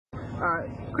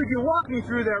Could you walk me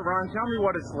through that run? Tell me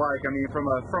what it's like. I mean, from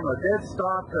a dead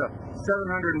stop to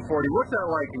 740. What's that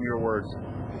like in your words?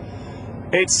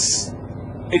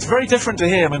 It's very different to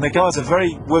here. I mean, the guys are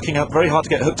working out very hard to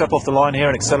get hooked up off the line here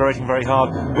and accelerating very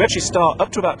hard. We actually start up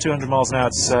to about 200 miles an hour.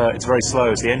 It's very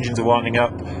slow as the engines are winding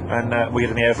up and we get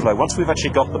in the airflow. Once we've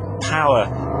actually got the power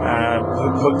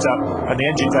hooked up and the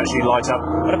engines actually light up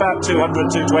at about 200,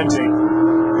 220,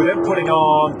 we're then putting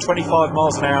on 25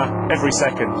 miles an hour every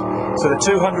second. So the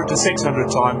 200 to 600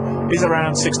 time is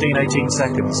around 16, 18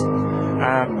 seconds.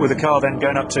 With the car then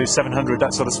going up to 700,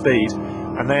 that sort of speed.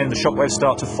 And then the shockwaves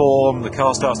start to form, the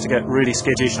car starts to get really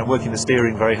skittish, and I'm working the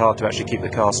steering very hard to actually keep the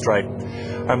car straight.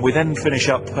 And we then finish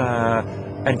up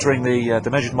entering the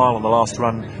measured mile on the last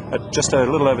run at just a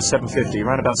little over 750,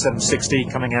 around about 760,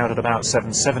 coming out at about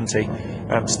 770.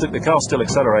 The car's still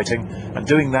accelerating, and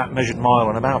doing that measured mile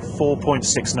in about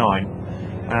 4.69,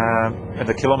 and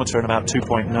the kilometre in about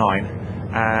 2.9.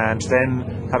 And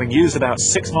then, having used about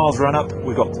 6 miles run up,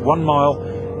 we've got 1 mile,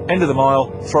 end of the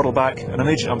mile, throttle back, and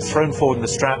immediately I'm thrown forward in the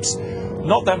straps.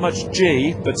 Not that much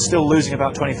G, but still losing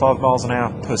about 25 miles an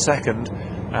hour per second,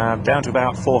 down to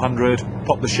about 400,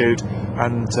 pop the chute,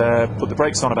 and put the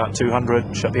brakes on about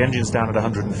 200, shut the engines down at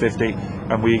 150,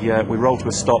 and we roll to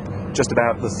a stop just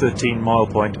about the 13-mile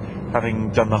point,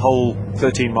 having done the whole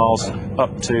 13 miles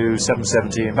up to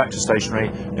 770 and back to stationary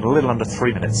in a little under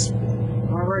 3 minutes.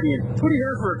 Alrighty, and what do you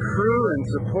have for a crew and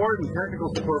support and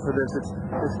technical support for this?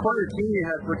 It's quite a team you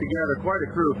had put together, quite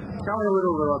a crew. Tell me a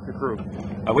little bit about the crew.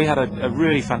 We had a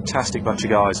really fantastic bunch of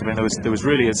guys. I mean, it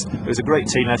was a great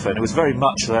team effort. It was very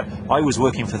much that I was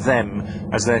working for them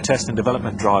as their test and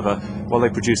development driver while they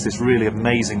produced this really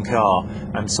amazing car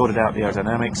and sorted out the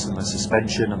aerodynamics and the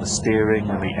suspension and the steering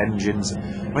and the engines. I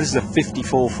mean, this is a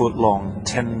 54-foot long,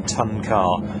 10-ton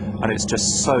car, and it's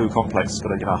just so complex. It's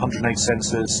got 108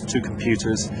 sensors, 2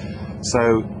 computers,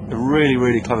 so a really,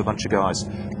 really clever bunch of guys.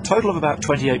 Total of about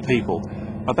 28 people.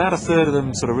 About a third of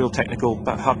them sort of real technical,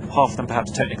 about half of them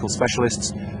perhaps technical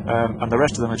specialists, and the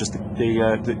rest of them are just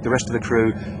the rest of the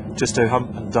crew, just to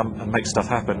hump and dump and make stuff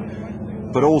happen.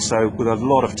 But also with a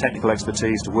lot of technical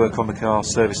expertise to work on the car,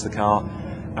 service the car,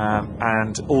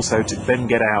 and also to then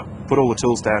get out, put all the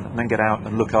tools down, and then get out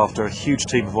and look after a huge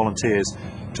team of volunteers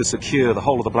to secure the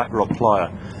whole of the Black Rock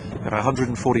Playa.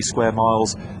 140 square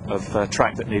miles of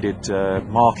track that needed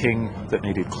marking, that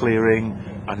needed clearing,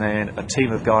 and then a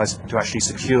team of guys to actually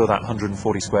secure that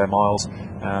 140 square miles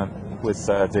with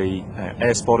the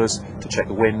air spotters to check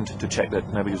the wind, to check that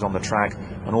nobody was on the track,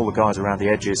 and all the guys around the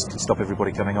edges to stop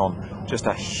everybody coming on. Just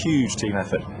a huge team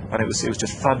effort, and it was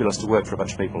just fabulous to work for a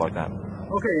bunch of people like that.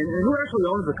 Okay, and who actually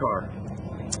owns the car?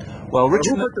 Well, who put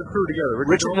the crew together?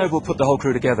 Richard Noble put the whole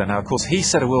crew together. Now, of course, he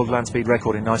set a world land speed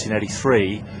record in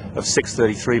 1983 of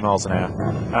 633 miles an hour.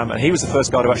 And he was the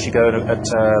first guy to actually go at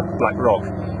Black Rock.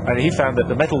 And he found that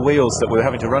the metal wheels that we were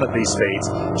having to run at these speeds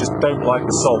just don't like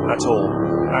the salt at all.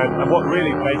 And what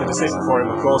really made the decision for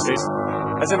him, of course, is,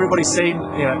 as everybody's seen,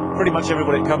 pretty much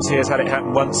everybody that comes here has had it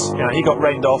happen once. He got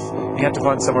rained off, he had to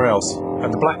find somewhere else.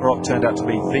 And the Black Rock turned out to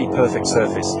be the perfect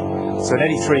surface. So in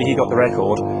 83 he got the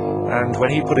record. And when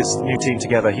he put his new team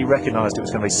together, he recognised it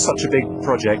was going to be such a big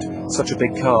project, such a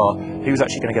big car. He was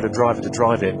actually going to get a driver to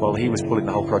drive it while he was pulling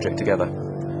the whole project together.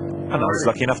 And I was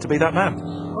lucky enough to be that man.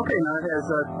 Okay, now it has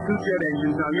 2 jet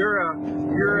engines. Now you're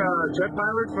a jet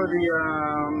pilot for the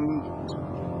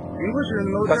English or in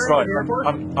the military? That's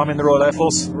right. I'm in the Royal Air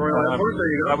Force. Royal Air Force.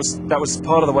 There you go. That was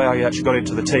part of the way I actually got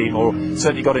into the team, or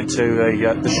certainly got into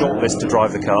the shortlist to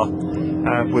drive the car.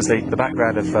 Was the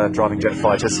background of driving jet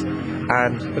fighters.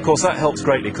 And of course that helps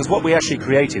greatly, because what we actually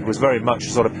created was very much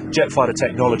sort of jet fighter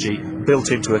technology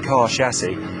built into a car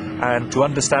chassis, and to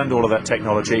understand all of that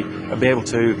technology and be able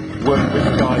to work with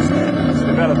the guys to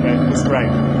develop it was great.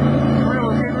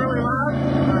 Well, it's getting really loud.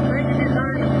 Thank you for your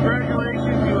time.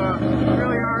 Congratulations. You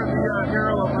really are the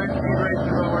hero of high speed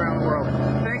races all around the world.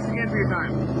 Thanks again for your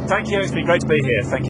time. Thank you. It's been great to be here. Thank you.